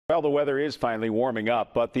Well, the weather is finally warming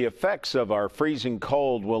up, but the effects of our freezing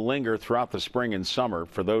cold will linger throughout the spring and summer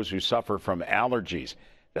for those who suffer from allergies.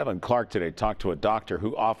 Deven Clarke today talked to a doctor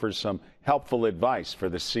who offers some helpful advice for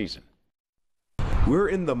this season. We're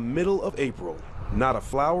in the middle of April. Not a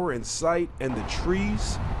flower in sight, and the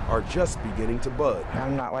trees are just beginning to bud.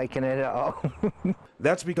 I'm not liking it at all.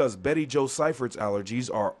 That's because BettyJo Cyphert's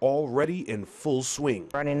allergies are already in full swing.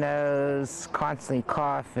 Runny nose, constantly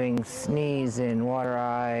coughing, sneezing, water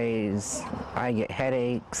eyes, I get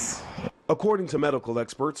headaches. According to medical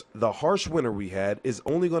experts, the harsh winter we had is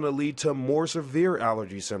only going to lead to more severe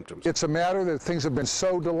allergy symptoms. It's a matter that things have been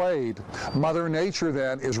so delayed. Mother Nature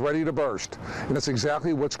then is ready to burst, and that's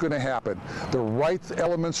exactly what's going to happen. The right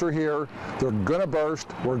elements are here. They're going to burst.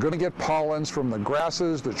 We're going to get pollens from the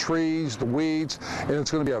grasses, the trees, the weeds, and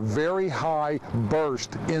it's going to be a very high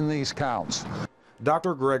burst in these counts.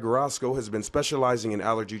 Dr. Greg Roscoe has been specializing in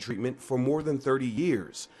allergy treatment for more than 30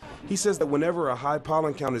 years. He says that whenever a high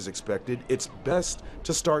pollen count is expected, it's best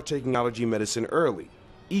to start taking allergy medicine early,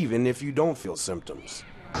 even if you don't feel symptoms.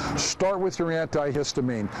 Start with your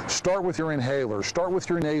antihistamine, start with your inhaler, start with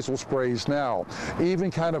your nasal sprays now,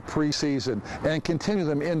 even kind of pre-season, and continue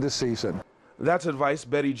them into season. That's advice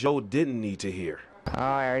BettyJo didn't need to hear. Oh,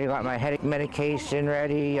 I already got my headache medication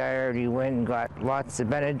ready. I already went and got lots of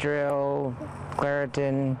Benadryl,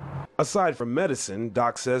 Claritin. Aside from medicine,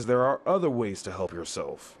 Doc says there are other ways to help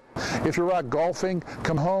yourself. If you're out golfing,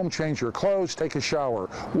 come home, change your clothes, take a shower,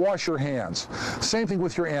 wash your hands. Same thing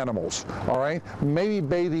with your animals, all right? Maybe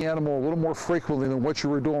bathe the animal a little more frequently than what you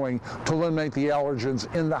were doing to eliminate the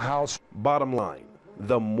allergens in the house. Bottom line,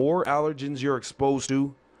 the more allergens you're exposed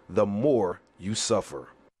to, the more you suffer.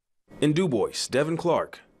 In DUBOIS, Deven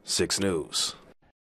Clarke, 6 News.